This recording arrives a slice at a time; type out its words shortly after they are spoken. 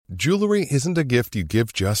Jewelry isn't a gift you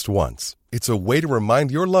give just once. It's a way to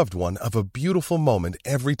remind your loved one of a beautiful moment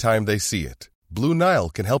every time they see it. Blue Nile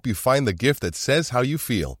can help you find the gift that says how you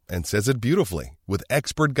feel and says it beautifully, with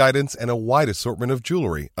expert guidance and a wide assortment of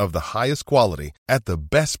jewelry of the highest quality at the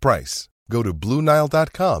best price. Go to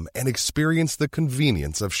BlueNile.com and experience the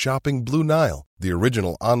convenience of shopping Blue Nile, the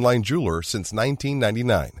original online jeweler since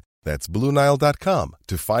 1999. That's BlueNile.com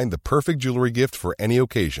to find the perfect jewelry gift for any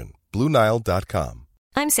occasion. BlueNile.com.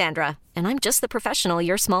 I'm Sandra, and I'm just the professional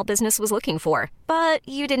your small business was looking for. But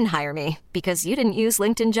you didn't hire me because you didn't use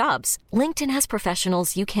LinkedIn Jobs. LinkedIn has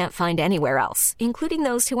professionals you can't find anywhere else, including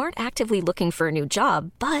those who aren't actively looking for a new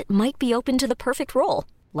job, but might be open to the perfect role,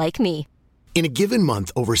 like me. In a given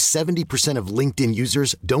month, over 70% of LinkedIn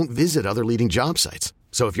users don't visit other leading job sites.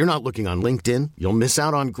 So if you're not looking on LinkedIn, you'll miss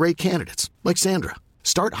out on great candidates like Sandra.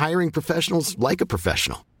 Start hiring professionals like a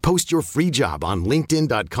professional. Post your free job on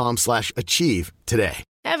linkedin.com/achieve today.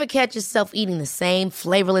 Ever catch yourself eating the same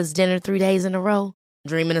flavorless dinner 3 days in a row?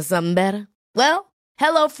 Dreaming of something better? Well,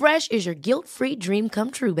 HelloFresh is your guilt-free dream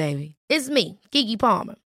come true, baby. It's me, Keke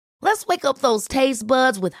Palmer. Let's wake up those taste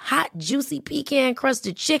buds with hot, juicy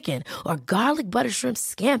pecan-crusted chicken or garlic butter shrimp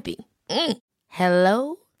scampi.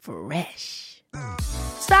 Hello Fresh.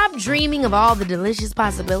 Stop dreaming of all the delicious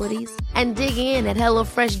possibilities and dig in at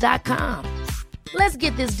HelloFresh.com. Let's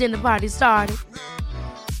get this dinner party started.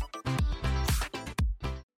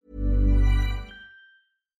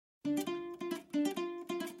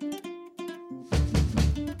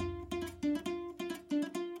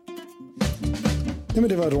 Ja, men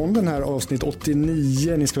det var ronden här, avsnitt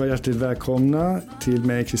 89. Ni ska vara hjärtligt välkomna till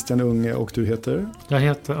mig, Christian Unge, och du heter? Jag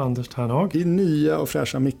heter Anders Ternhag. Vi är nya och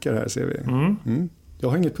fräscha mickar här, ser vi. Jag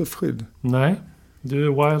har inget puffskydd. Nej, du är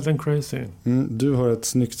wild and crazy. Du har ett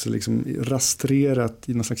snyggt liksom, rastrerat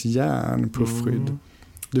i någon slags järnpuffskydd.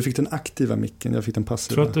 Du fick den aktiva micken, jag fick den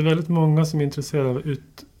passiva. Jag tror att det är väldigt många som är intresserade av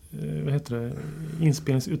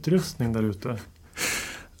inspelningsutrustning där ute.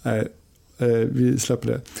 Nej. Vi släpper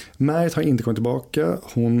det. Märit har inte kommit tillbaka.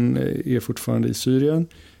 Hon är fortfarande i Syrien.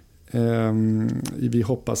 Vi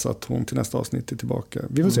hoppas att hon till nästa avsnitt är tillbaka.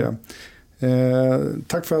 Vi får se.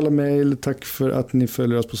 Tack för alla mejl. Tack för att ni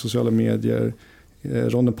följer oss på sociala medier.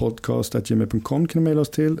 rondenpodcast@gmail.com kan ni mejla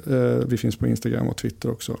oss till. Vi finns på Instagram och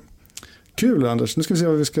Twitter också. Kul, Anders. Nu ska vi se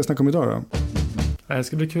vad vi ska snacka om idag då. Det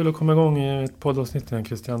ska bli kul att komma igång i ett poddavsnitt igen,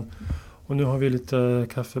 Christian. Och nu har vi lite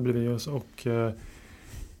kaffe bredvid oss och...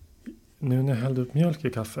 Nu när jag hällde upp mjölk i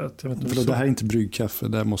kaffet. Jag vet inte det här är inte bryggkaffe,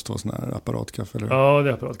 det måste vara sån här apparatkaffe. Eller? Ja, det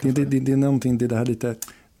är apparatkaffe. Det är någonting, det här lite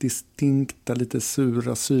distinkta, lite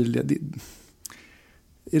sura, syrliga.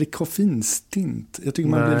 Är det koffeinstint? Jag tycker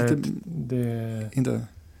man blir lite... Inte.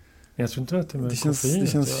 Jag tror inte att det är med koffein. Det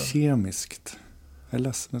känns kemiskt. Jag är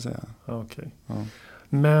ledsen att säga. Okej. Ja.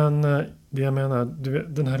 Men det jag menar,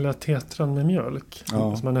 den här lilla tetran med mjölk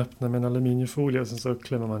som man öppnar med en aluminiumfolie och sen så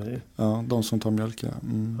klämmer man i. Ja, de som tar mjölk, ja.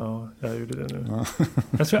 Ja, jag gjorde det nu. Ja.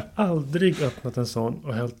 Jag tror jag aldrig öppnat en sån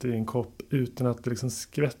och hällt i en kopp utan att det liksom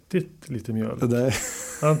skvättit lite mjölk.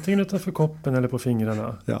 Antingen utanför koppen eller på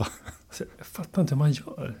fingrarna. Ja. Så jag fattar inte hur man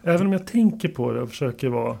gör. Även om jag tänker på det och försöker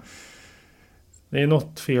vara... Det är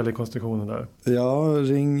något fel i konstruktionen där. Ja,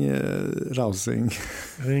 ring Rausing.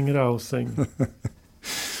 Ring Rausing.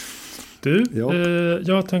 Du,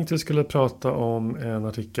 jag tänkte jag skulle prata om en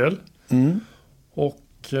artikel.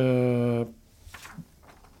 Och...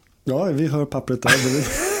 ja, vi hör pappret där.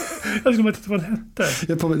 Jag skulle bara titta vad den hette.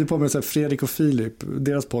 Det påminner så här Fredrik och Filip,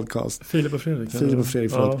 deras podcast. Filip och Fredrik, förlåt.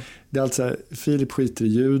 Ja. Det är alltså Filip skiter i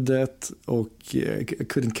ljudet och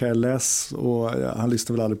couldn't care less och han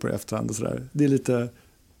lyssnar väl aldrig på det efterhand och sådär. Det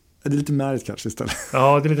är lite märkt kanske istället.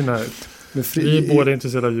 Ja, det är lite märkt. Vi är båda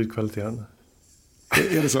intresserade av ljudkvaliteten.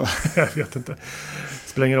 Är det så? Jag vet inte.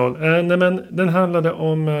 Spelar ingen roll. Nej, men den handlade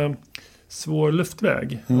om svår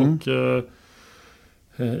luftväg och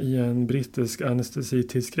i en brittisk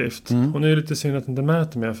anestesitidskrift. Och nu är det lite synd att inte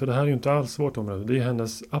mäter med, för det här är ju inte alls svårt område. Det är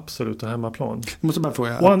hennes absoluta hemmaplan. Jag måste bara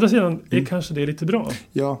fråga. Å andra sidan är kanske det lite bra.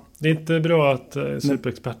 Ja. Det är inte bra att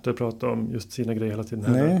superexperter pratar om just sina grejer hela tiden.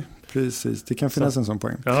 Nej, precis. Det kan finnas en sån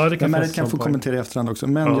poäng. Ja, det kan men kan få kommentera i efterhand också.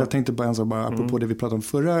 Men jag tänkte bara en sak bara apropå det vi pratade om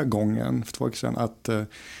förra gången, för 2 veckor sedan, att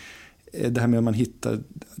det här med att man hittar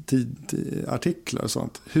artiklar och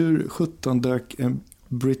sånt. Hur 17 dök en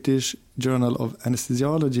British Journal of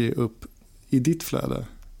Anesthesiology upp i ditt flöde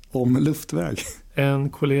om luftväg? En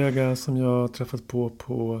kollega som jag träffat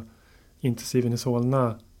på intensiven i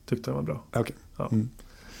Solna tyckte det var bra. Okej. Ja.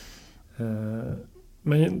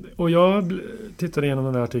 Och jag tittade igenom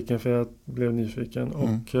den här artikeln för jag blev nyfiken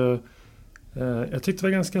och jag tyckte det var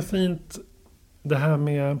ganska fint det här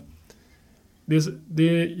med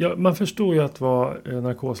man förstår ju att vara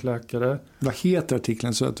narkosläkare. Vad heter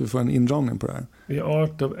artikeln så att du får en inramning på det här? The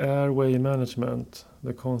Art of Airway Management,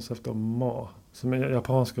 The Concept of Ma. Som är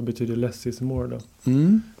japanska betyder less is more då.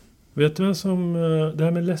 Vet du vem som... Det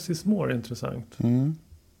här med less is more är intressant.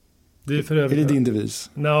 Det är för övrigt... Är det din devis?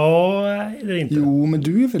 Nej, det är inte. Jo, men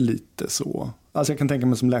du är väl lite så. Alltså jag kan tänka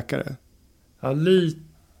mig som läkare. Ja,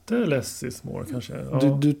 lite less is more kanske.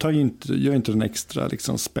 Ja. Du gör inte den extra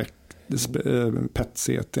liksom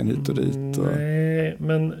petseten hit och dit. Nej,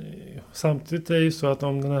 men samtidigt är det ju så att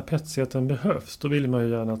om den här petseten behövs, då vill man ju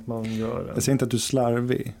gärna att man gör den. Jag säger inte att du är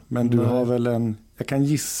slarvig, men du har väl jag kan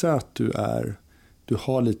gissa att du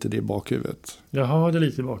har lite det i bakhuvudet. Jag har det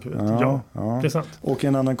lite i bakhuvudet, ja. Det är sant. Och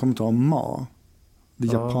en annan kommentar om Ma, det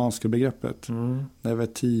japanska begreppet. När jag var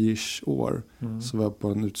 10-ish år så var jag på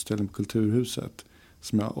en utställning på Kulturhuset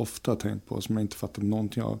som jag ofta har tänkt på, som jag inte fattat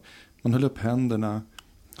någonting av. Man höll upp händerna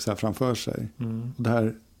så här framför sig. Och det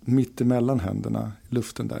här mitt emellan händerna i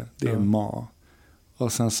luften där, det är Ma.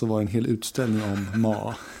 Och sen så var det en hel utställning om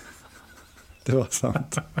Ma. Det var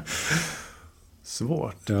sant.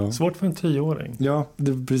 Svårt. Ja. Svårt för en 10-åring. Ja,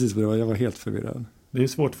 det är precis vad det var. Jag var helt förvirrad. Det är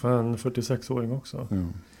svårt för en 46-åring också.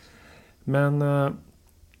 Men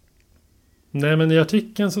men i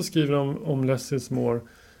artikeln så skriver de om less is more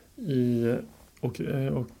och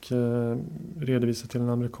redovisar till en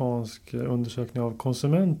amerikansk undersökning av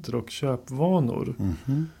konsumenter och köpvanor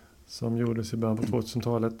som gjordes i början på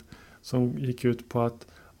 2000-talet, som gick ut på att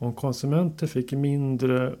om konsumenter fick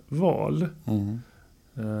mindre val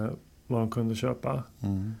vad de kunde köpa,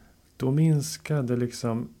 då minskade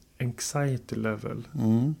liksom anxiety level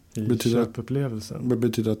i köpupplevelsen. Det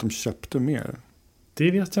betyder att de köpte mer?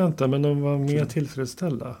 Det vet jag inte, men de var mer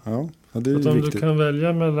tillfredsställda. Ja, det är att om viktigt. Du kan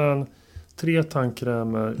välja mellan 3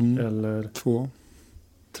 tandkrämer eller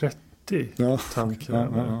 30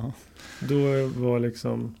 tandkrämer. Då var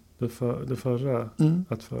liksom det förra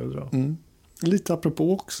att föredra. Lite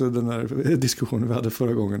apropå också den här diskussionen vi hade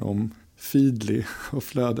förra gången om Feedly och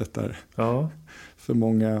flödet där. Ja. För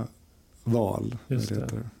många val. Just det.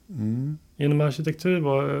 Inom arkitektur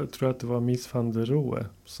tror jag att det var Mies van der Rohe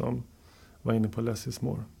som var inne på less is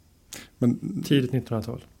more. Tidigt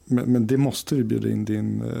 1900-tal. Men det måste vi bjuda in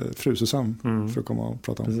din fru Susanne för att komma och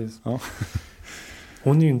prata om. Precis. Ja.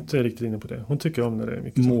 Hon är ju inte riktigt inne på det. Hon tycker om när det är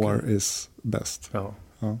mycket more saker. Is best. Ja.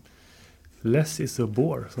 Less is a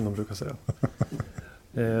bore, som de brukar säga.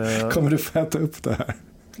 Kommer du få äta upp det här?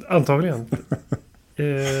 Antagligen.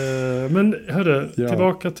 Men hörru,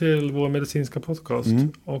 tillbaka till vår medicinska podcast.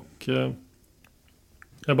 Och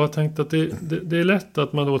jag bara tänkte att det är lätt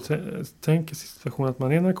att man då tänker situationen att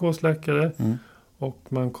man är narkosläkare och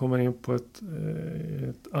man kommer in på ett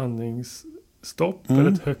andningsstopp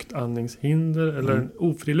eller ett högt andningshinder eller en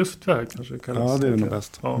ofri luftväg kanske kallas. Ja, det är nog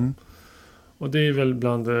bäst. Ja. Och det är väl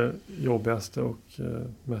bland det jobbigaste och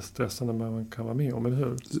mest stressande man kan vara med om, eller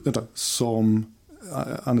hur? Vänta, som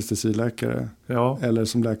anestesiläkare eller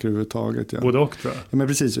som läkare överhuvudtaget. Ja. Både och, tror jag. Ja, men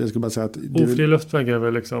precis, jag skulle bara säga att ofri luftväg är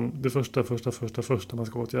väl liksom det första man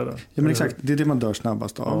ska åtgärda. Ja, men exakt, det är det man dör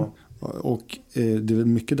snabbast av. Och det är väl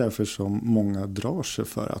mycket därför som många drar sig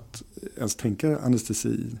för att ens tänka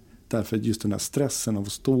anestesi. Därför just den här stressen av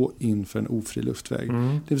att stå inför en ofri luftväg.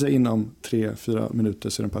 Det vill säga inom 3-4 minuter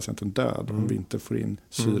så är den patienten död om vi inte får in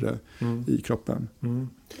syre i kroppen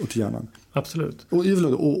och till hjärnan. Absolut. Och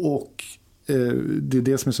det är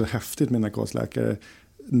det som är så häftigt med narkosläkare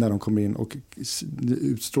när de kommer in och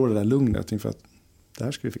utstrålar det där lugnet inför att det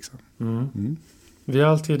här ska vi fixa. Vi har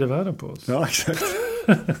alltid i världen på oss. Ja, exakt.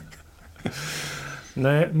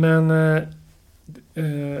 Nej, men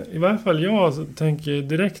i varje fall jag tänker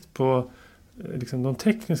direkt på liksom de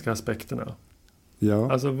tekniska aspekterna.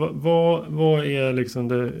 Ja. Alltså vad är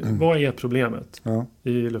liksom vad är problemet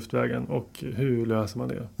i luftvägen och hur löser man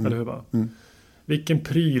det? Eller hur va? Vilken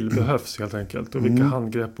pryl behövs helt enkelt och vilka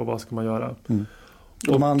handgrepp och vad ska man göra?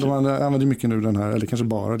 De använder mycket nu den här, eller kanske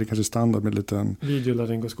bara, det kanske är standard med en liten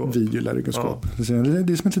videoläryngoskop. Ja. Det är som en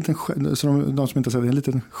liten, så de som inte har sett det, en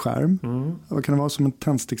liten skärm. Vad kan det vara, som en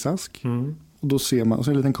tändsticksask? Och då ser man, och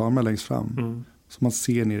så är det en liten kamera längst fram. Så man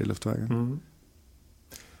ser ner i luftvägen.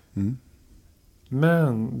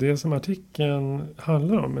 Men det som artikeln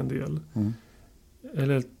handlar om en del,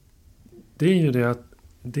 eller det är ju det att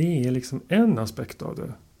det är liksom en aspekt av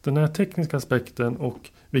det. Den här tekniska aspekten och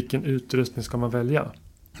vilken utrustning ska man välja.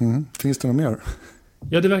 Finns det något mer?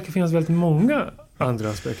 Ja, det verkar finnas väldigt många andra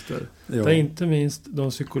aspekter. Ja. Det är inte minst de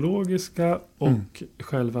psykologiska och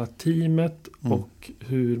själva teamet och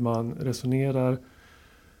hur man resonerar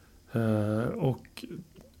och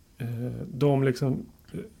de liksom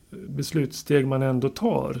beslutssteg man ändå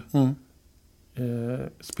tar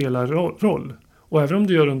spelar roll. Och även om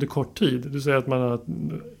du gör det under kort tid, du säger att man har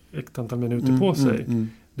ett antal minuter på sig.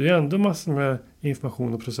 Det är ändå massor med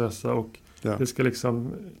information att processa och det ska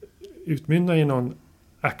liksom utmynna i någon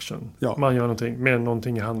action. Ja. Man gör någonting med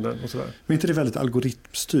någonting i handen och sådär. Men inte det är väldigt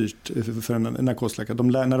algoritmstyrt för en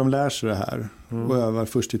narkosläkare? När de lär sig det här och övar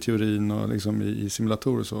först i teorin och liksom i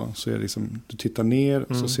simulatorer så är det liksom, du tittar ner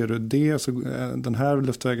och så ser du det, så den här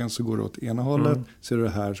luftvägen så går det åt ena hållet, ser du det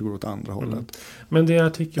här så går det åt andra hållet. Men det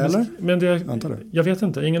artikeln... Eller? Men det, antar det. Jag vet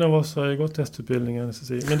inte, ingen av oss har gått testutbildningen.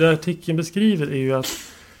 Men det artikeln beskriver är ju att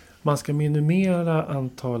man ska minimera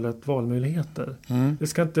antalet valmöjligheter. Det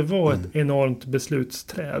ska inte vara ett enormt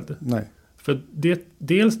beslutsträd. Nej. För det,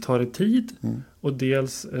 dels tar det tid och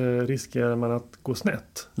dels riskerar man att gå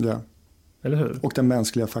snett. Ja. Eller hur? Och den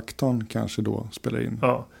mänskliga faktorn kanske då spelar in.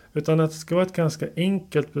 Ja, utan att det ska vara ett ganska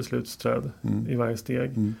enkelt beslutsträd i varje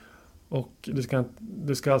steg. Och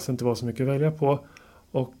det ska alltså inte vara så mycket att välja på.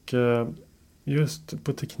 Och just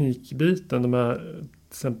på teknikbiten, de här, till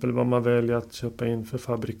exempel vad man väljer att köpa in för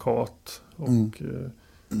fabrikat och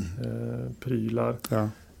prylar. Ja.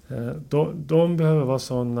 De behöver vara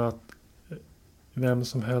sådana att vem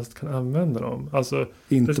som helst kan använda dem. Alltså,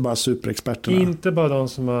 inte bara superexperterna. Inte bara de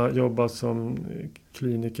som har jobbat som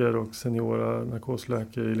kliniker och seniora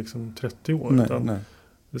narkosläkare i liksom 30 år. Nej.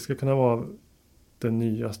 Det ska kunna vara den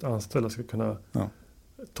nyaste anställda ska kunna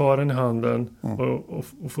ta den i handen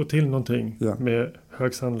och få till någonting med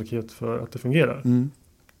hög sannolikhet för att det fungerar.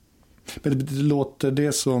 Men det låter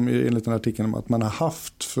det som enligt den artikeln att man har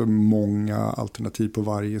haft för många alternativ på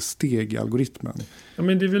varje steg i algoritmen. Ja,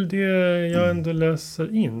 men det är väl det jag ändå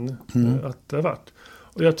läser in att det har varit.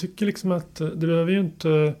 Och jag tycker liksom att det behöver ju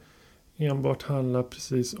inte enbart handla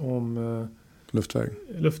precis om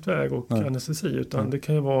luftväg och anestesi, utan det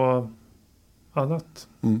kan ju vara annat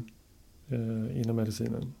inom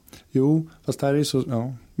medicinen. Jo, fast det här är ju så...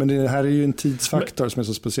 Ja. Men det här är ju en tidsfaktor som är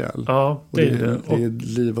så speciell. Ja, det är det. Det är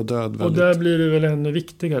liv och död. Väldigt. Och där blir det väl ännu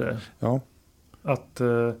viktigare. Ja.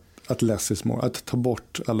 Att less is more. Att ta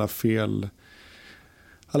bort alla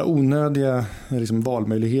onödiga liksom,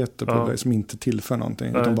 valmöjligheter på det som inte tillför någonting.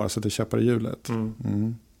 Utan bara sätter käppar i hjulet.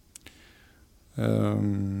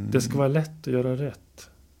 Det ska vara lätt att göra rätt.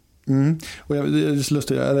 Och det är så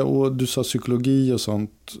lustigt, och du sa psykologi och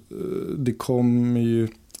sånt. Det kom ju...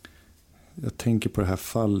 Jag tänker på det här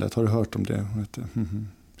fallet. Har du hört om det?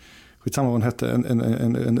 Skitsamma vad hon hette.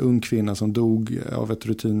 En ung kvinna som dog av ett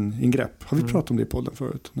rutiningrepp. Har vi pratat om det i podden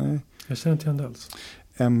förut? Nej. Jag känner inte igen det alls.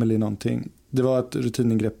 Emily någonting. Det var ett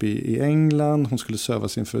rutiningrepp i England. Hon skulle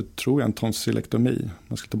sövas inför, tror jag, en tonsilektomi.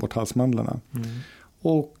 Man skulle ta bort halsmandlarna.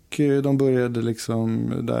 Och de började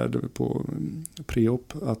liksom där på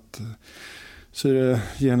preop att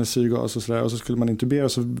ge henne syrgas och sådär. Och så skulle man intubera,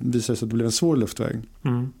 och så visade det sig att det blev en svår luftväg.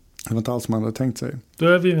 Det var inte alls man hade tänkt sig. Då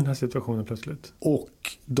är vi i den här situationen plötsligt. Och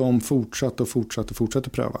de fortsatte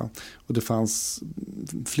pröva. Och det fanns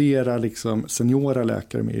flera liksom seniora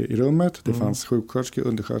läkare med i rummet. Det fanns sjuksköterskor,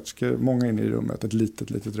 undersköterskor, många inne i rummet. Ett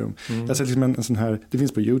litet rum. Jag har sett liksom en sån här, det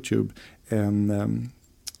finns på YouTube en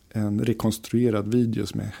rekonstruerad video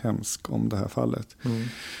som är hemsk om det här fallet.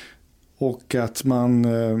 Och att man...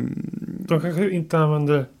 De kanske inte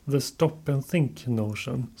använder the stop and think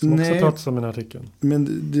notion. Som också pratas om i den artikeln. Men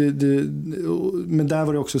där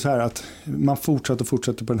var det också så här att man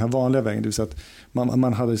fortsatte på den här vanliga vägen. Det vill säga att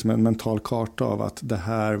man hade liksom en mental karta av att det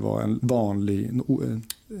här var en vanlig...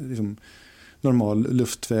 liksom, normal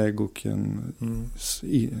luftväg och en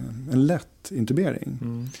lätt intubering.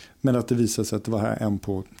 Men att det visade sig att det var här 1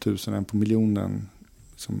 på 1000, 1 på miljonen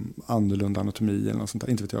som annorlunda anatomi eller något sånt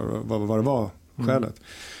där. Inte vet jag vad det var skälet.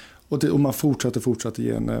 Och man fortsatte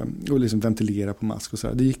ge och liksom ventilera på mask och så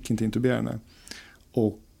här. Det gick inte intubera.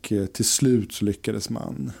 Och till slut så lyckades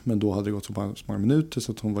man. Men då hade det gått så många minuter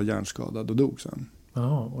så att hon var hjärnskadad och dog sen.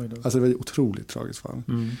 Alltså det var ett otroligt tragiskt fall.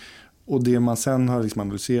 Och det man sen har liksom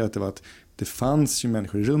analyserat det var att det fanns ju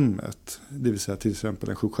människor i rummet. Det vill säga till exempel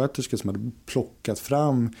en sjuksköterska som hade plockat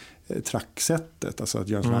fram tracksättet. Alltså att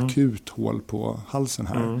göra en sån akut hål på halsen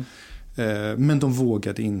här. Men de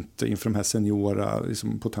vågade inte inför de här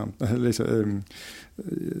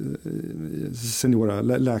seniora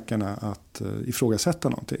läkarna att ifrågasätta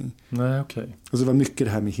någonting. Nej, okej. Alltså det var mycket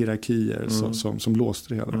det här med hierarkier som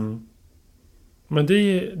låste det hela. Men det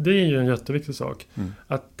är ju en jätteviktig sak.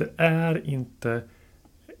 Att det är inte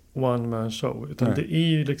one man show. Utan det är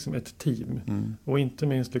ju liksom ett team. Och inte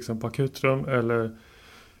minst liksom på akutrum eller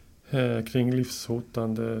kring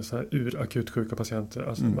livshotande så här, urakutsjuka patienter.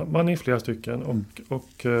 Alltså, man är flera stycken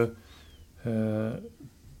och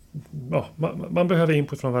man behöver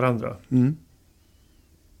input från varandra.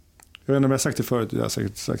 Jag vet inte om jag har sagt det förut, jag har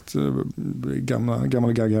säkert sagt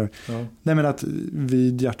gamla gaggar. Ja. Nej, men att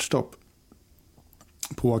vid hjärtstopp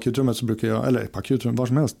på akutrummet så brukar jag, eller på akutrummet, var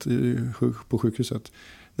som helst på sjukhuset,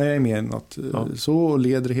 när jag är med i något, så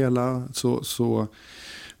leder det hela, så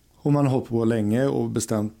om man har hållit på länge och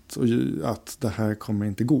bestämt att det här kommer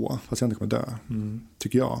inte gå, patienten kommer dö,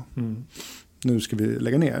 tycker jag. Nu ska vi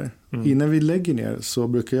lägga ner. Innan vi lägger ner så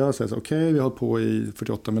brukar jag säga okej, vi har hållit på i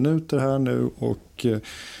 48 minuter här nu och jag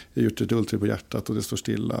har gjort ett ultraljud på hjärtat och det står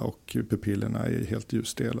stilla och pupillerna är helt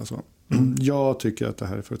ljusstela. Så. Jag tycker att det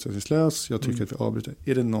här är förutsättningslöst. Jag tycker att vi avbryter.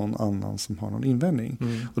 Är det någon annan som har någon invändning?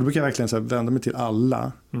 Och då brukar jag verkligen så här vända mig till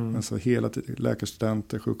alla. Alltså hela tiden,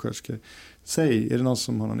 läkarstudenter, sjuksköterskor. Säg, är det någon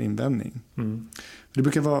som har någon invändning? Det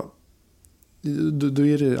brukar vara, då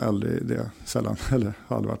är det aldrig det, sällan, eller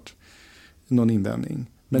har aldrig varit någon invändning.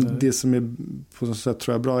 Men det som är på något sätt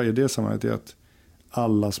tror jag bra i det sammanhanget är att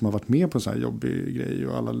alla som har varit med på en sån här jobbig grej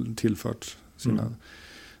och alla tillfört sina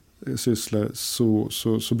sysslor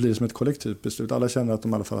så blir det som ett kollektivt beslut. Alla känner att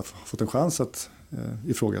de i alla fall har fått en chans att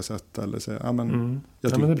ifrågasätta eller säga, ja men det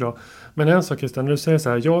är bra. Men en sak Christian, när du säger så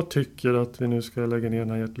här, jag tycker att vi nu ska lägga ner den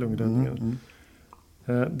här hjärt-lungräddningen.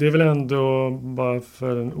 Det är väl ändå bara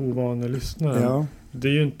för en ovanlig lyssnare. Ja. Det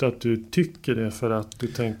är ju inte att du tycker det för att du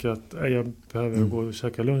tänker att jag behöver gå och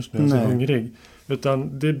käka lunch nu, jag är så hungrig.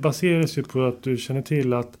 Utan det baseras ju på att du känner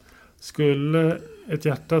till att skulle ett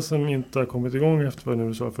hjärta som inte har kommit igång efter vad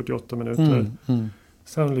du sa 48 minuter,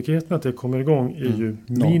 sannolikheten att det kommer igång är ju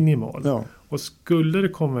minimal. Ja. Och skulle det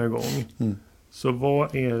komma igång, så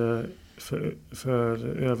vad är det för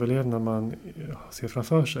överlevnad man ser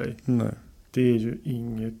framför sig? Nej. Det är ju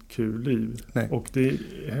inget kul liv. Nej. Och det är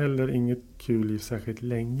heller inget kul liv särskilt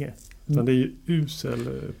länge. Utan det är ju usel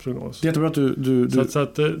prognos. Det är jättebra att du... Så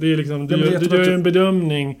att det är liksom, du gör en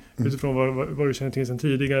bedömning utifrån vad du känner till sedan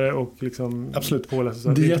tidigare och liksom... Absolut.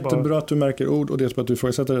 Påläsa. Det är jättebra att du märker ord och det är jättebra att du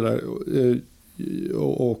ifrågasätter det där.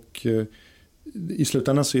 Och i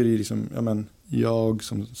slutändan så är det liksom, jag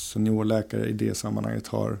som seniorläkare i det sammanhanget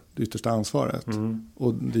har det yttersta ansvaret.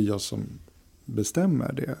 Och det är jag som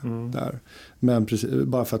bestämmer det där. Men precis,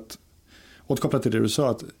 bara för att återkoppla till det du sa,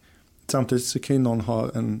 att samtidigt så kan ju någon ha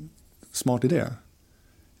en smart idé.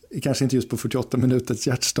 Kanske inte just på 48 minuters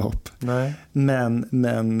hjärtstopp. Nej.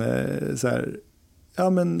 Men så här, ja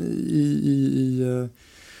men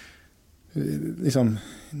liksom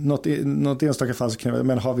något enstaka fall så kan jag,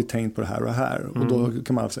 men har vi tänkt på det här och här? Och då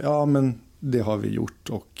kan man säga, ja men det har vi gjort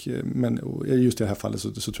men just i det här fallet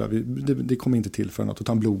så tror jag det kommer inte till för något att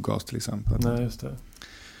ta en blodgas till exempel. Nej, just det.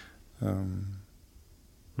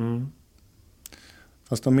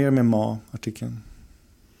 Fast det mer med artikeln.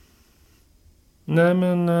 Nej,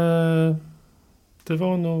 men det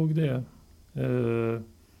var nog det.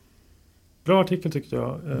 Bra artikel tyckte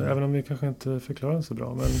jag. Även om vi kanske inte förklarar den så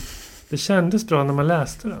bra. Men det kändes bra när man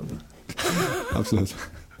läste den. Absolut.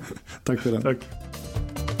 Tack för den. Tack.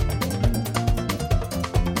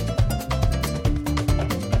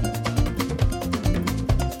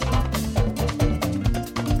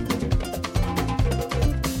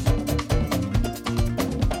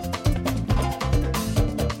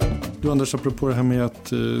 Du Anders, apropå det här med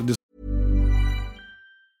att...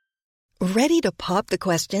 Ready to pop the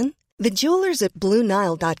question? The jewelers at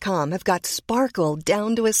BlueNile.com have got sparkle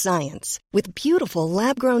down to a science with beautiful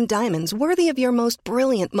lab-grown diamonds worthy of your most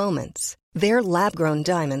brilliant moments. Their lab-grown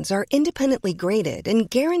diamonds are independently graded and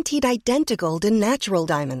guaranteed identical to natural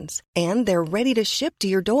diamonds. And they're ready to ship to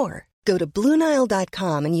your door. Go to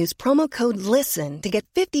BlueNile.com and use promo code LISTEN to get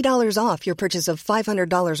 $50 off your purchase of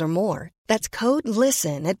 $500 or more. That's code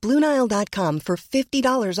LISTEN at BlueNile.com for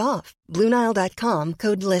 $50 off. BlueNile.com,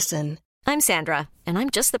 code LISTEN. I'm Sandra, and I'm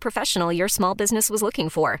just the professional your small business was looking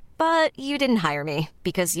for. But you didn't hire me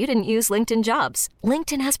because you didn't use LinkedIn Jobs.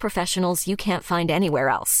 LinkedIn has professionals you can't find anywhere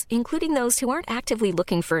else, including those who aren't actively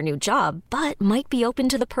looking for a new job, but might be open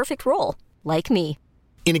to the perfect role, like me.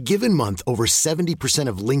 In a given month, over 70%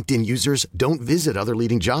 of LinkedIn users don't visit other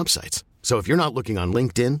leading job sites. So if you're not looking on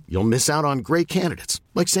LinkedIn, you'll miss out on great candidates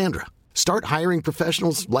like Sandra. Start hiring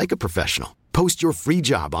professionals like a professional. Post your free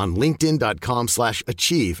job on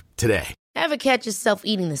linkedin.com/achieve today. Ever catch yourself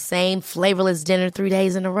eating the same flavorless dinner 3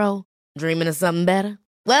 days in a row? Dreaming of something better?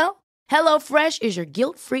 Well, HelloFresh is your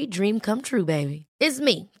guilt-free dream come true, baby. It's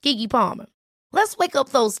me, Keke Palmer. Let's wake up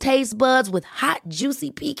those taste buds with hot,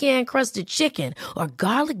 juicy pecan-crusted chicken or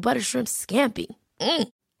garlic butter shrimp scampi.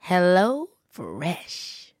 Hello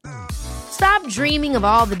Fresh. Stop dreaming of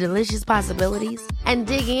all the delicious possibilities and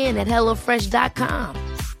dig in at HelloFresh.com.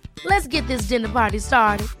 Let's get this dinner party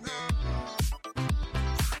started.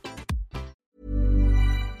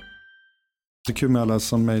 jättekul med alla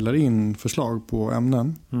som mejlar in förslag på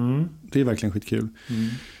ämnen. Det är verkligen skitkul.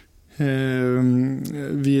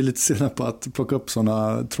 Vi är lite sena på att plocka upp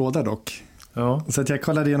sådana trådar dock. Ja. Så att jag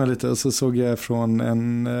kollade igenom lite och så såg jag från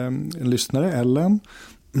en lyssnare, Ellen,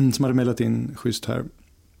 som hade mejlat in schysst här.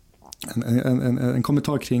 En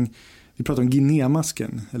kommentar kring, vi pratar om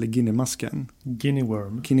Guineamasken eller Guineamasken. Guinea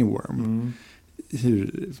worm.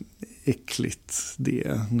 Hur äckligt det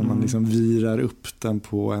är när man liksom virar upp den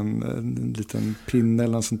på en liten pinne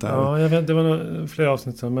eller något sånt där. Ja, jag vet, det var flera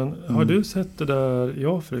avsnitt sedan, men har du sett det där i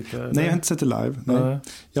Afrika? Eller? Nej, jag har inte sett det live. Nej.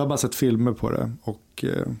 Jag har bara sett filmer på det och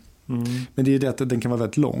men det är ju det att den kan vara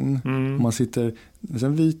väldigt lång. Man sitter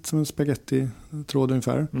en vit som en spaghetti-tråd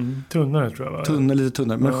ungefär. Tunnare tror jag, va? Lite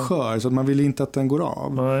tunnare, men skör, så att man vill inte att den går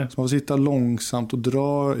av. Nej. Så man får sitta långsamt och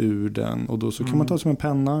dra ur den, och då så kan man ta som en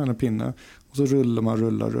penna eller en pinne och så rullar man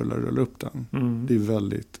rullar upp den. Det är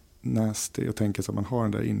väldigt nasty att tänka sig att man har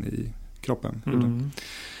den där inne i kroppen.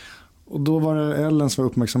 Och då var det Ellen som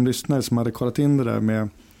var uppmärksam lyssnare som hade kollat in det där med.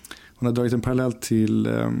 Hon har dragit en parallell till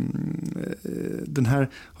den här,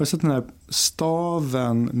 har du sett den här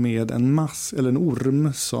staven med en eller en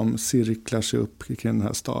orm som cirklar sig upp kring den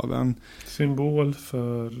här staven? Symbol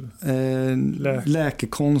för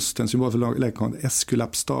läkekonsten, symbol för läkekonsten.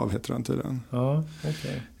 Eskulapstav heter den tydligen. Ja,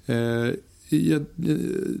 okej.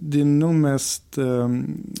 Det är nog mest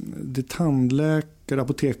det är tandläkare,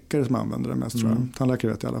 apotekare som använder det mest, tror jag.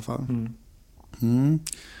 Tandläkare vet jag i alla fall.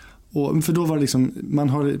 Och, för då var det liksom, man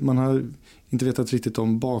har inte vetat riktigt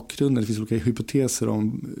om bakgrunden. Det finns olika hypoteser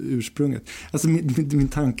om ursprunget. Alltså min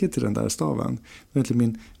tanke till den där staven var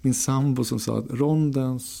egentligen min sambo som sa att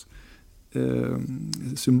rondens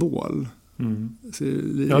symbol.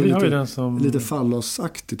 Ja, vi har ju den som lite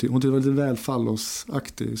fallosaktig. Hon tyckte det var lite väl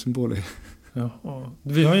fallosaktig symbol. Ja.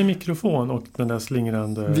 Vi har ju mikrofon och den där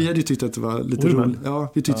slingrande. Vi hade ju tyckt att det var lite roligt.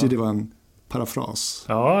 Ja, vi tyckte det var en parafras.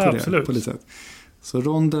 Ja, absolut. På lite sätt. Så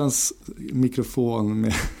rondens mikrofon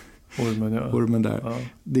med ormen där,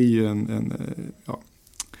 det är ju en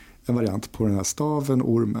variant på den här staven,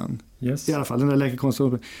 ormen. Yes. I alla fall den där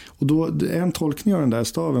läkekonsten. Och då, en tolkning av den där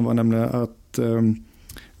staven var nämligen att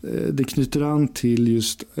det knyter an till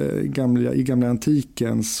just i gamla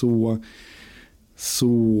antiken så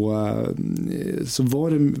var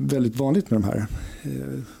det väldigt vanligt med de här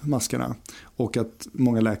maskerna, och att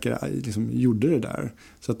många läkare liksom gjorde det där.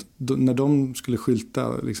 Så att när de skulle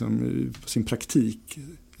skylta liksom sin praktik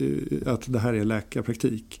att det här är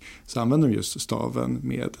läkarpraktik, så använde de just staven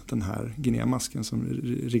med den här Guinea-masken som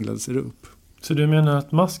ringlade sig upp. Så du menar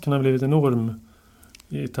att masken har blivit en orm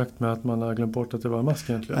i takt med att man har glömt bort att det var mask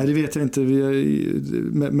egentligen? Nej, det vet jag inte.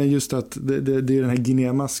 Men just att det är den här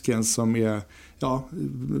Guinea-masken som är. Ja,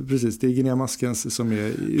 precis. Det är Guinea-masken som är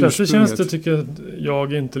ursprunget. Plötsligt känns det, tycker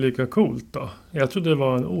jag, inte lika coolt då. Jag trodde det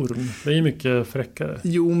var en orm. Det är mycket fräckare.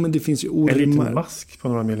 Jo, men det finns ju ormar. En liten mask på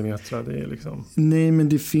några millimeter. Det är liksom. Nej, men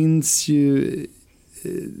det finns ju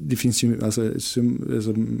alltså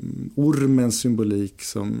ormens symbolik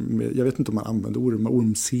som, jag vet inte om man använder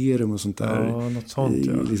ormserum och sånt där. Ja, något sånt,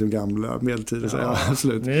 i liksom gamla medeltiden. Ja,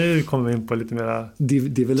 absolut. Nu kommer vi in på lite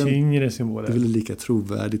mer tyngre symboler. Det är väl en lika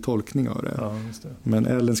trovärdig tolkning av det. Ja, just det. Men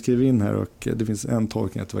Ellen skriver in här och det finns en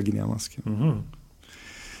tolkning att det var Guinea-masken.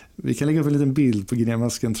 Vi kan lägga upp en liten bild på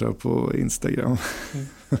Guinea-masken, tror jag, på Instagram.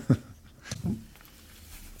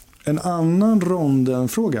 En annan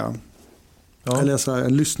rondenfråga. Ja. Eller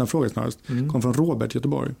en lyssnarfråga snarast. Kom från Robert i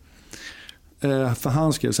Göteborg. För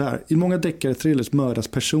han skrev så här: i många deckare thrillers mördas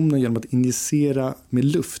personen genom att injicera med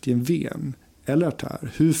luft i en ven eller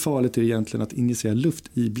artär. Hur farligt är det egentligen att injicera luft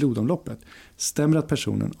i blodomloppet? Stämmer att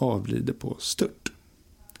personen avlider på stört?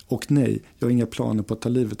 Och nej, jag har inga planer på att ta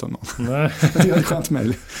livet av någon. Nej. Det är ett skönt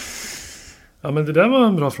mejl. Ja, men det där var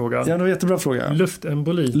en bra fråga. Ja, det var en jättebra fråga.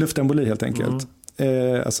 Luftemboli helt enkelt.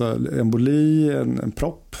 Alltså emboli, en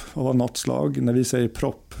propp av något slag. När vi säger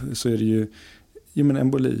propp så är det ju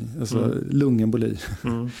emboli, alltså lungemboli.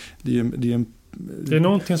 Det är en Det är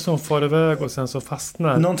någonting som far iväg och sen så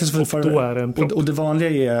fastnar. Någonting som och då är det en propp. Och det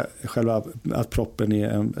vanliga är själva att proppen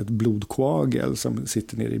är ett blodkoagel som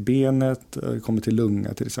sitter ner i benet, kommer till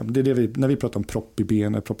lunga till exempel. Det är det när vi pratar om propp i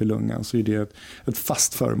benet, propp i lungan, så är det ett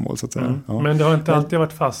fast föremål så att säga. Ja. Men det har inte alltid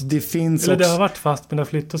varit fast. Det finns eller också, det har varit fast, men det har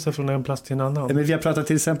flyttat sig från en plats till en annan. Men vi har pratat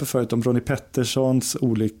till exempel förut om Ronnie Petterssons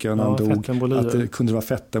olycka när han dog. Att det kunde vara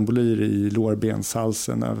fettembolier i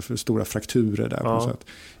lårbenshalsen, för stora frakturer där på något sätt.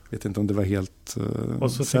 Jag vet inte om det var helt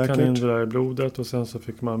och så fick han in det där i blodet och sen så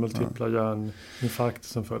fick man multipla hjärninfarkt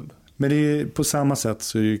som följd. Men det är, på samma sätt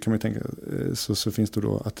så kan man tänka så finns det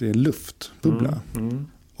då att det är luftbubbla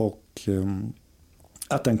och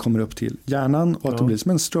att den kommer upp till hjärnan och att det blir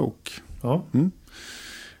som en stroke. Ja.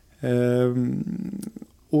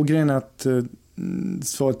 Och grejen är att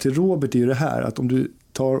svaret till Robert är ju det här, att om du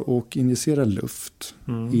tar och injicerar luft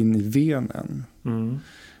in i venen,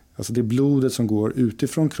 alltså det är blodet som går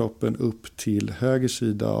utifrån kroppen upp till höger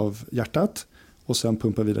sida av hjärtat och sen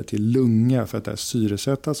pumpar vidare till lunga för att där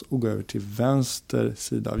syresättas och gå över till vänster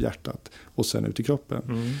sida av hjärtat och sen ut i kroppen.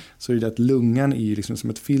 Så är det att lungan är ju liksom som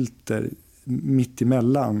ett filter mitt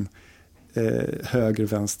emellan höger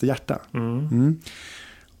och vänster hjärta.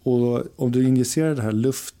 Och om du injicerar den här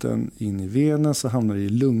luften in i venen så hamnar det i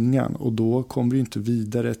lungan och då kommer du inte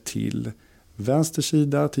vidare till vänster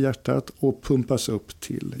sida till hjärtat och pumpas upp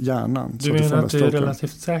till hjärnan. Du menar att det är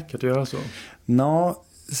relativt säkert att göra så? Ja,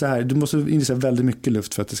 så här, du måste injicera väldigt mycket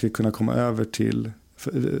luft för att det ska kunna komma över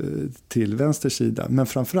till vänster sida. Men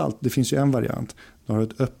framförallt, det finns ju en variant. Du har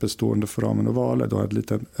ett öppet stående foramen ovale. Du har en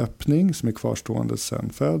liten öppning som är kvarstående sedan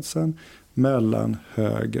födseln mellan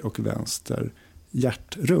höger och vänster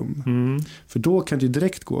hjärtrum. För då kan du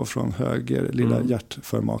direkt gå från höger lilla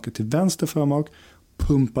hjärtförmaket till vänster förmak,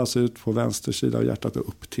 pumpas ut på vänster sida av hjärtat och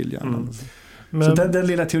upp till hjärnan. Men, så den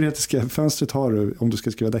lilla teoretiska fönstret har du om du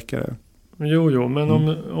ska skriva deckare. Jo, men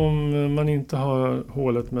om man inte har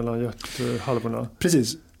hålet mellan hjärthalvorna.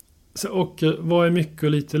 Precis. Så, och vad är mycket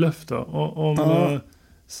och lite luft då?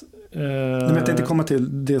 Men jag tänkte komma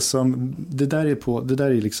till det som det där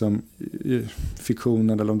är liksom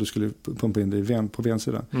fiktionen, eller om du skulle pumpa in det på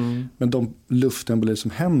vensidan. Men de luftembolerier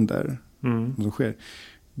som händer, som sker,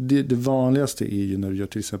 det vanligaste är ju när du gör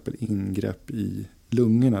till exempel ingrepp i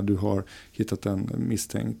lungorna. Du har hittat en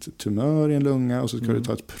misstänkt tumör i en lunga och så ska du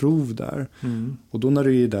ta ett prov där. Och då när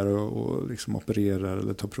du är där och liksom opererar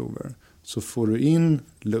eller tar prover så får du in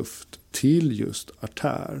luft till just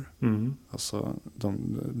artär. Alltså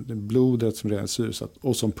det blodet som redan är syresatt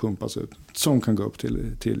och som pumpas ut. Som kan gå upp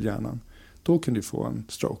till hjärnan. Då kan du få en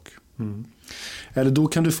stroke. Eller då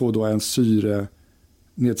kan du få då en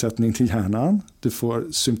syrenedsättning till hjärnan. Du får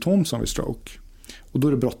symptom som vid stroke. Och då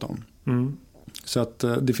är det bråttom. Så att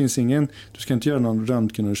det finns du ska inte göra någon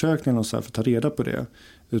röntgenundersökning eller så här för att ta reda på det.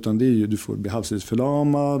 Utan det är ju, du får bli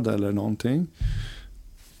halvtidsförlamad eller någonting.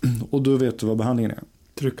 Och då vet du vad behandlingen är.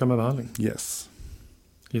 Trycka med behandling. Yes.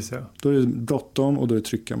 Gissar jag. Då är det bråttom och då är det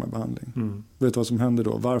trycka med behandling. Vet du vad som händer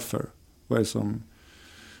då? Varför?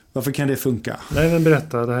 Varför kan det funka? Nej, men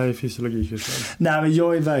berätta. Det här är fysiologikursen. Nej, men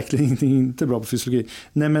jag är verkligen inte bra på fysiologi.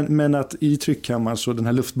 Nej, men att i tryckkammaren så den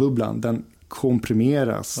här luftbubblan, den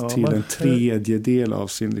komprimeras till en tredjedel av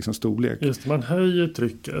sin liksom storlek. Just, man höjer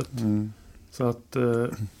trycket så att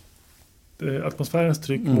atmosfärens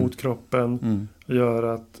tryck mot kroppen gör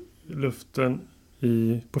att luften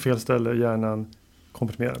på fel ställe i hjärnan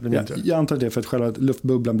komprimerar, blir mindre. Jag antar det, för att själva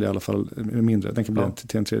luftbubblan blir i alla fall mindre. Den kan bli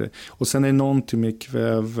till en tredjedel. Och sen är det någonting med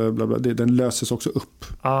kväve, bla bla, den löses också upp.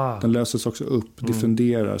 Den löses också upp,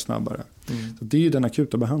 diffunderar snabbare. Så det är ju den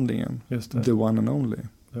akuta behandlingen. Just det. The one and only.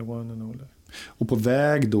 Och på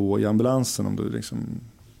väg då i ambulansen, om du liksom,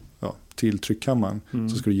 till tryckkammaren,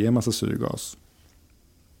 så ska du ge en massa syrgas.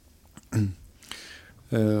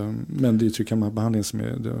 Men det är tryckkammarbehandlingen som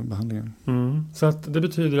är behandlingen. Så att det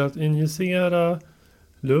betyder att injicera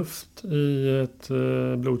luft i ett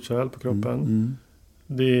blodkärl på kroppen.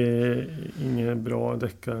 Det är inget bra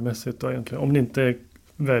deckarmässigt då egentligen. Om det inte är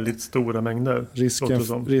väldigt stora mängder.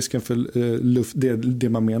 Risken för luft, det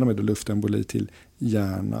man menar med luftemboli till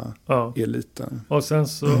hjärna är liten. Och sen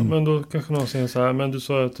så, men då kanske någon säger så här, men du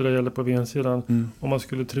sa att det gäller på vensidan. Om man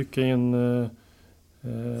skulle trycka in i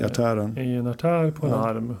en artär på en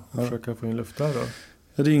arm och försöka få in luft där då?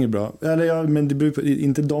 Ja, det är inget bra. Eller men det beror på,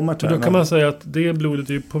 inte de artärerna. Då kan man säga att det blodet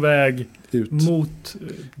är på väg ut mot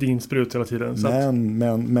din sprut hela tiden. Så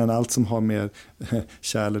men allt som har med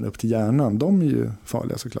kärlen upp till hjärnan, de är ju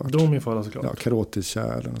farliga såklart. Ja,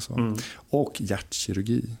 karotiskärlen och så. Och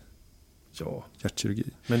hjärtkirurgi. Ja. Hjärtkirurgi.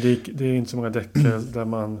 Men det är inte så många däckar där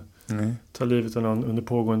man tar livet av någon under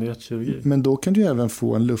pågående hjärtkirurgi. Men då kan du även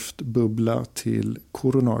få en luftbubbla till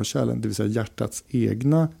koronarkärlen, det vill säga hjärtats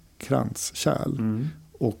egna kranskärl,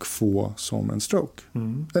 och få som en stroke.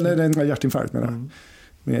 Eller en hjärtinfarkt menar jag.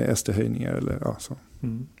 Med ST-höjningar eller så.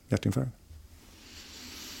 Hjärtinfarkt.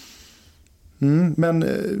 Men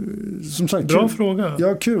som sagt, bra fråga.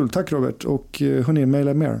 Ja, kul. Tack Robert. Och hörni,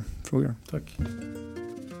 mejla mer frågor. Tack.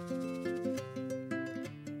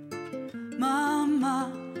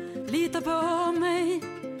 Mamma, lita på mig.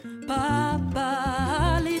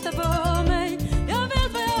 Pappa, lita på mig. Jag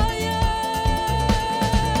vet vad jag gör.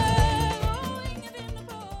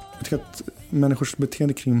 Jag tycker att människors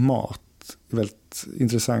beteende kring mat är väldigt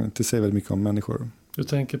intressant. Det säger väldigt mycket om människor. Du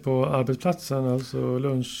tänker på arbetsplatsen, alltså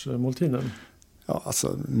lunchmåltiden? Ja,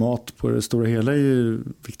 alltså mat på det stora hela är ju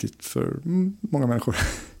viktigt för många människor.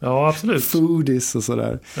 Ja, absolut. Foodies och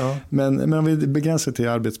sådär. Ja. Men om vi begränsar till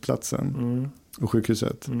arbetsplatsen och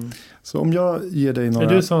sjukhuset. Så om jag ger dig några...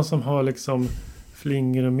 Är du sån som har liksom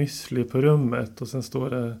flingor och müsli på rummet och sen står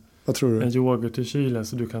det vad tror du? En yoghurt i kylen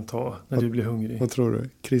så du kan ta när du blir hungrig? Vad tror du?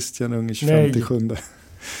 Christian Unge 25-7.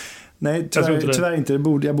 Nej, tyvärr inte.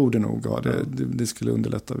 Jag borde nog ha det. Det skulle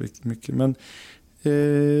underlätta mycket. Men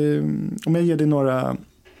om jag ger dig några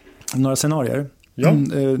scenarier. Ja.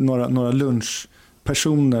 Några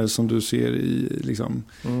lunchpersoner som du ser i liksom,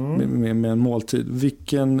 med en måltid.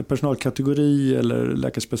 Vilken personalkategori eller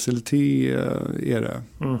läkarspecialitet är det?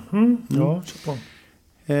 Ja, kör på.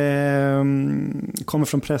 Kommer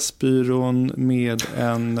från Pressbyrån med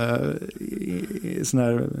en sån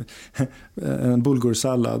här en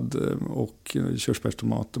bulgursallad och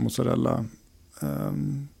körsbärstomat och mozzarella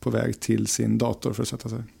på väg till sin dator för att sätta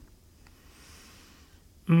sig.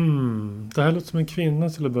 Det här låter som en kvinna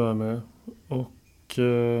till att börja med. Och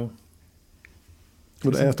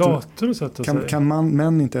sin dator att sätta sig. Kan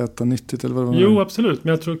män inte äta nyttigt? Eller vad jo, absolut.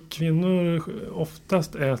 Men jag tror kvinnor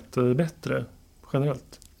oftast äter bättre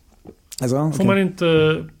generellt. Alltså, får man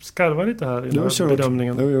inte skarva lite här i den här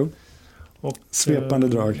bedömningen? Jo. Och, svepande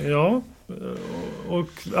drag. Ja. Och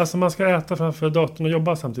alltså man ska äta framför datorn och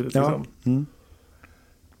jobba samtidigt. Ja. Liksom.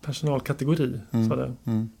 Personalkategori, sa det.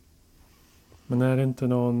 Men är det inte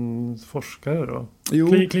någon forskare då? Jo.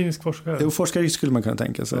 Klinisk forskare? Jo, forskare skulle man kunna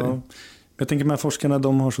tänka sig. Ja. Jag tänker att forskarna,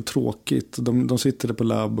 de har så tråkigt. De sitter där på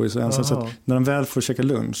labb och är så ensamma. Så när de väl får käka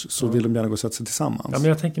lunch så vill de gärna gå och sätta sig tillsammans. Ja, men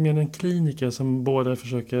jag tänker mer en kliniker som både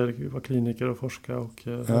försöker vara kliniker och forska och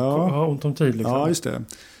ha ont om tid. Liksom. Ja, just det.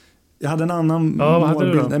 Jag hade en annan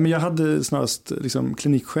målbild. Nej, men jag hade snarast liksom,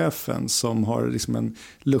 klinikchefen som har liksom, en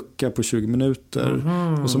lucka på 20 minuter.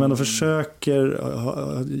 Och som ändå försöker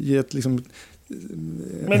ge ett... Liksom,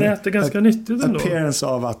 men äter ganska nyttigt ändå. Appearance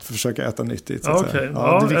av att försöka äta nyttigt. Ja, okay.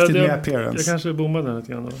 Ja, det är viktigt med appearance. Jag kanske bommade den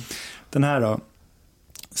lite grann då. Den här då.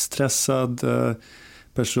 Stressad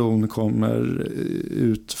person kommer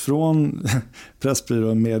ut från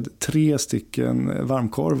Pressbyrån med 3 stycken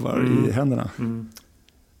varmkorvar i händerna.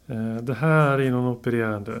 Det här är någon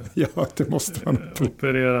opererande. Ja, det måste man.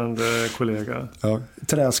 Opererande kollega. Ja,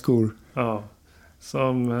 träskor. Ja.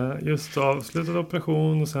 Som just avslutat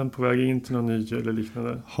operation och sen på väg in till någon ny eller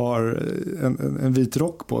liknande. Har en vit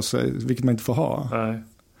rock på sig, vilket man inte får ha. Nej.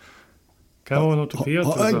 Kan vara en ortoped.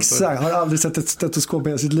 Exakt, har aldrig sett ett stetoskop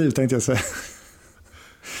i sitt liv, tänkte jag säga.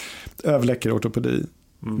 Överläkare ortopedi.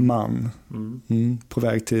 Man. På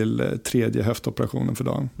väg till 3:e höftoperationen för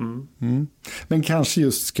dagen. Men kanske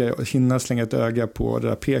just ska jag hinna slänga ett öga på det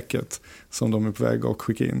där peket som de är på väg att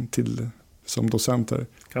skicka in till som docenter.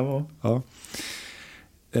 Kan vara. Ja.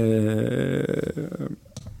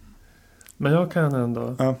 Men jag kan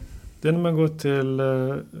ändå. Ja. Det är när man går till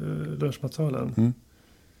lunchmatsalen.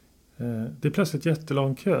 Det är plötsligt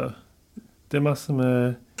jättelång kö. Det är massor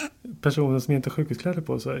med personer som inte har sjukhuskläder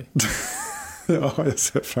på sig. Ja, jag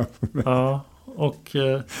ser framför mig. Ja, och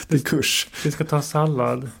det är kurs. Vi ska ta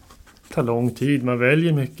sallad. Det tar lång tid, man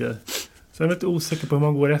väljer mycket. Sen är jag lite osäker på hur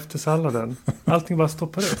man går efter salladen. Allting bara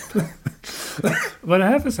stoppar upp. Vad är det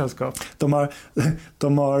här för sällskap?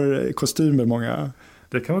 De har kostymer, många.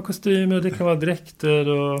 Det kan vara kostymer, det kan vara dräkter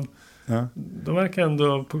och de verkar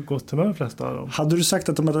ändå på gott humör, de flesta av dem. Hade du sagt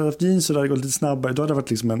att de hade haft jeans och det hade gått lite snabbare, då hade det varit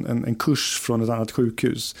liksom en kurs från ett annat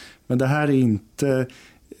sjukhus. Men det här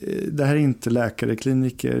är inte läkare,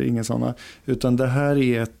 kliniker, inga sådana, utan det här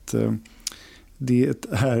är ett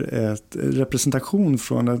representation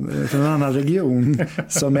från en annan region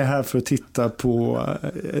som är här för att titta på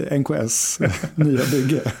NKS nya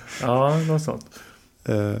bygge. Ja, något sånt.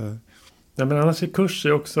 Ja, men annars är kurs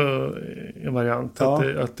också en variant.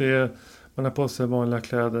 Ja. Att man har på sig vanliga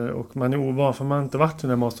kläder och man är ovan för man har inte varit i den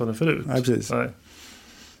här matstaden förut. Nej, precis. Nej.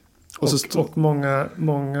 Och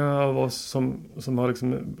många av oss som har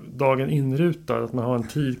liksom dagen inrutad, att man har en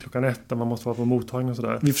tid 1:00 där man måste vara på mottagning och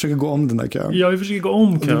sådär. Vi försöker gå om den där kön. Ja, vi försöker gå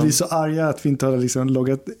om kön. Och vi är så arga att vi inte har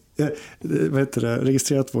liksom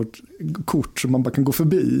registrerat vårt kort så man bara kan gå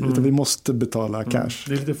förbi. Utan vi måste betala cash.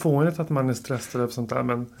 Det är lite fånigt att man är stressad över sånt där,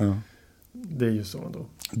 men det är ju så ändå.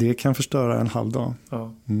 Det kan förstöra en halv dag.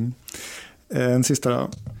 Ja. En sista då.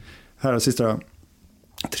 Här är sista då.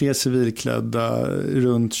 3 civilklädda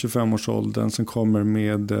runt 25-årsåldern som kommer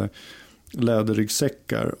med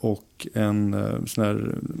läderryggsäckar och en sån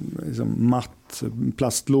här liksom matt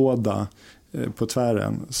plastlåda på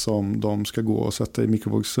tvären som de ska gå och sätta i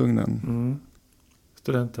mikrovågsugnen.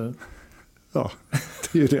 Studenter. Ja,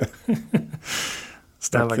 det är ju det.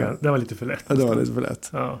 Det var lite för lätt. Ja, det var lite för lätt.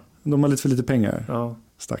 Ja. De har lite för lite pengar. Ja.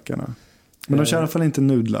 Stackarna. Men de kör i alla fall inte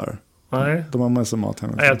nudlar. Nej. De har massa mat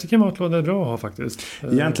hemma. Nej, jag tycker matlåda är bra att ha faktiskt.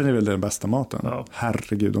 Egentligen är väl det den bästa maten. Ja.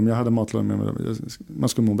 Herregud, om jag hade matlåda med mig, man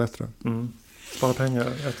skulle må bättre. Spara pengar,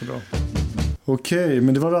 jättebra. Okej,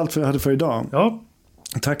 men det var allt jag hade för idag. Ja.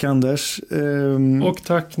 Tack Anders. Och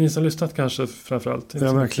tack ni som lyssnat kanske framförallt.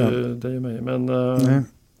 Ja, verkligen. Dig och mig. Men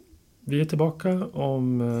vi är tillbaka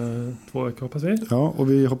om 2 veckor hoppas vi. Ja,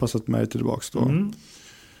 och vi hoppas att Mary är tillbaka då.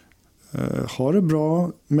 Ha det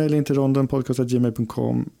bra. Maila in till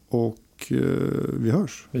rondenpodcast@gmail.com och vi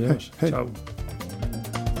hörs. Hej. Ciao.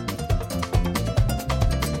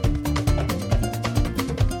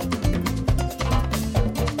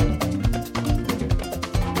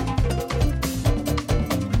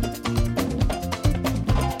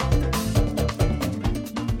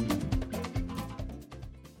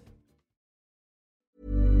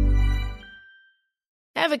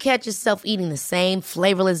 Ever catch yourself eating the same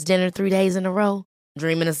flavorless dinner 3 days in a row?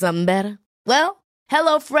 Dreaming of something better? Well,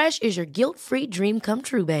 HelloFresh is your guilt-free dream come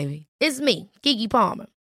true, baby. It's me, Keke Palmer.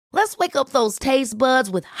 Let's wake up those taste buds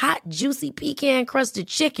with hot, juicy pecan-crusted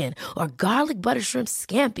chicken or garlic butter shrimp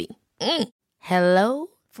scampi. Hello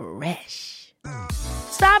Fresh.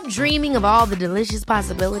 Stop dreaming of all the delicious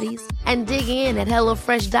possibilities and dig in at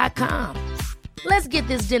HelloFresh.com. Let's get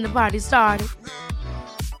this dinner party started.